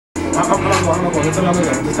I'm gonna go. Just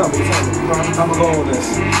tell me. I'm gonna go on this.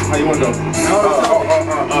 How you wanna go?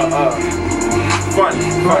 Fun.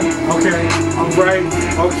 Okay. Alright.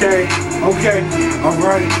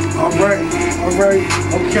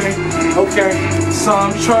 Okay. So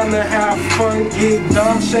I'm trying to have fun, get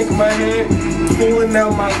dumb, shake my head, pulling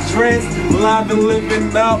out my dreads, live and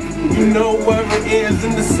living up. You know where it is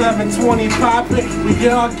in the 720 poppin'. We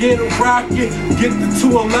all get it rockin', get the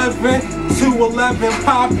 211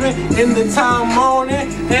 poppin', in the time on it,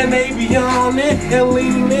 and they be on it and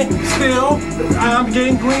leaning it. Still, I'm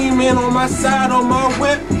getting gleaming on my side on my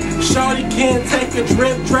whip. Shorty can't take a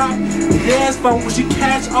drip drop. Yes, but she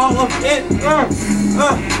catch all of it.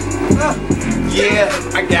 Yeah,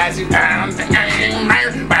 I got you.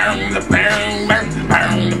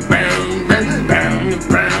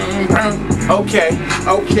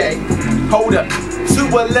 Okay, hold up.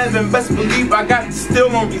 211, best believe I got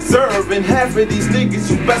still on reserve. And half of these niggas,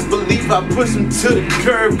 you best believe I push them to the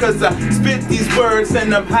curb. Cause I spit these words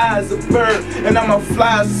and I'm high as a bird. And I'ma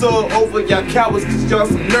fly soar over y'all cowards cause y'all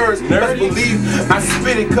some nerds. Best believe I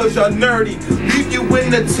spit it cause y'all nerdy. Leave you in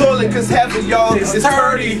the toilet cause half of y'all is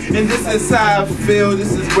dirty. And this is how I feel,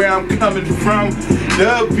 this is where I'm coming from.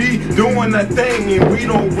 They'll be doing a thing and we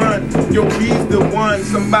don't run. Yo, he's the one,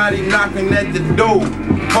 somebody knocking at the door.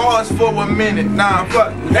 Pause for a minute, nah,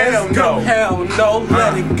 fuck, hell no. Hell no,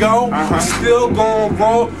 let it go. We still gon'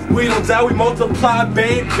 roll. We don't die, we multiply,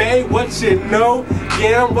 babe, what you know?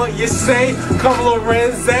 Yeah, what you say. Come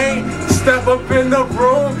Lorenze, step up in the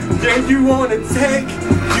room. Yeah, you wanna take,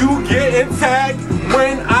 you getting tagged.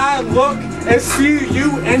 When I look and see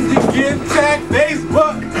you and you get tagged,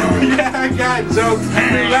 Facebook. Yeah, I got jokes.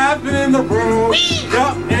 We laughing in the room.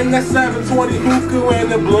 Yup, in the 720 hookah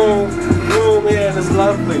and the bloom. Bloom, yeah, it's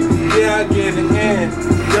lovely. Yeah, I get it in.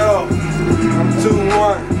 Yo, I'm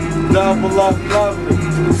 2-1. Double up lovely.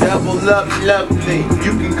 Double up lovely.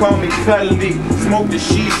 You can call me cuddly. Smoke the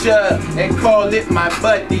shisha and call it my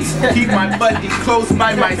buddies. Keep my buddy close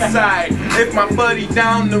by my side. If my buddy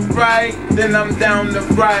down the right, then I'm down the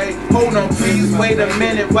right. Hold on, please wait a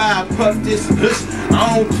minute while I puff this hush.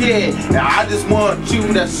 I don't care. I just want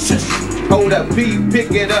you to shush. Hold up, P,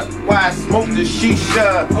 pick it up while I smoke the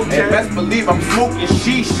shisha. Okay. And best believe I'm smoking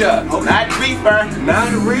shisha. Okay. Not reefer.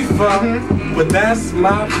 Not reefer, but that's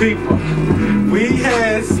my people. We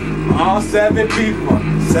has all 7 people,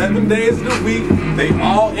 7 days of the week. They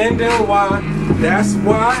all end in Y. That's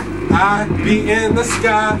why I be in the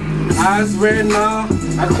sky. Eyes red now.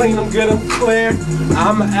 I clean them, get them clear.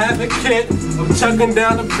 I'm an advocate of chugging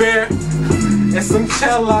down a beer. And some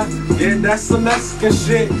chella, yeah, that's some Mexican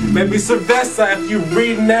shit. Maybe cerveza if you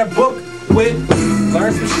reading that book with.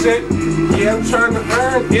 Learn some shit, yeah, I'm trying to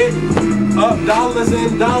earn it. Up dollars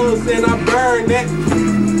and I burn it.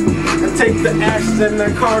 And take the ashes and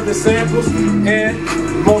the carbon samples and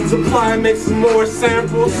multiply and make some more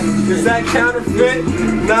samples. Is that counterfeit?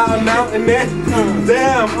 Nah, I'm out in it.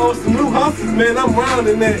 Damn, oh, some new hustles, man, I'm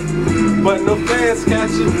rounding it. But no fans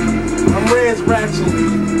catching, I'm range ratchet.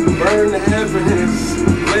 Burn the evidence,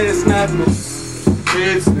 lead snapping.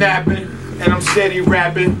 Head snapping, and I'm steady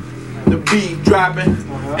rapping. The beat dropping,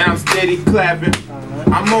 and I'm steady clapping.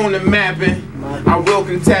 I'm on the mapping. I will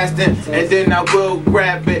contest it, and then I will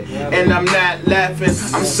grab it. And I'm not laughing,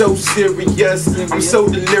 I'm so serious, I'm so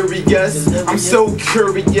delirious, I'm so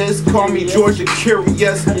curious. Call me Georgia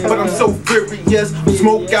Curious, but I'm so furious.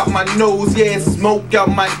 Smoke out my nose, yeah, smoke out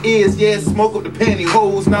my ears, yeah, smoke up the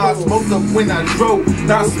pantyhose. Now I smoke up when I drove,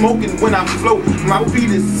 now I'm smoking when I float. My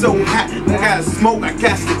feet is so hot, I gotta smoke, I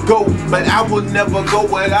got to go. But I will never go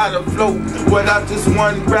without a flow, without just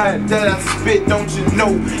one rap that I spit, don't you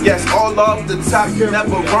know? Yes, all off the top,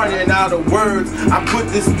 never running out of words. I put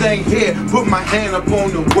this thing here, put my hand up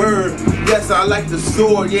on the word. Yes, I like the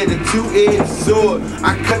sword, yeah, the two-edged sword.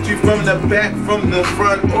 I cut you from the back, from the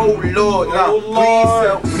front, oh Lord. Now, please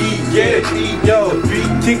help me get it. Yo,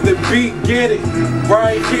 keep the beat, get it.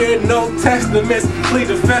 Right here, no testaments, plead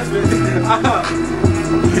the fifth.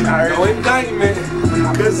 No indictment.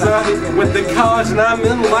 Cause with the college and I'm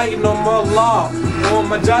enlightened on my law, on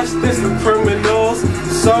my justice and criminals.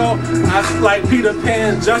 So I like Peter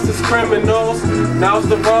Pan, justice criminals. Now it's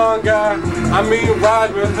the wrong guy, I mean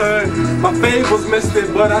Robin Hood. My fables missed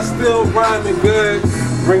it, but I still rhyming good.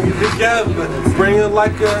 Bring it together, bring it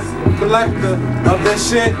like a collector of that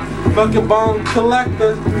shit. Fucking bone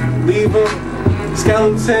collector, leave him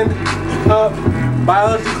skeleton up.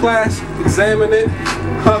 Biology class, examine it.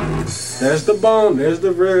 Huh. There's the bone, there's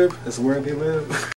the rib, that's where they live.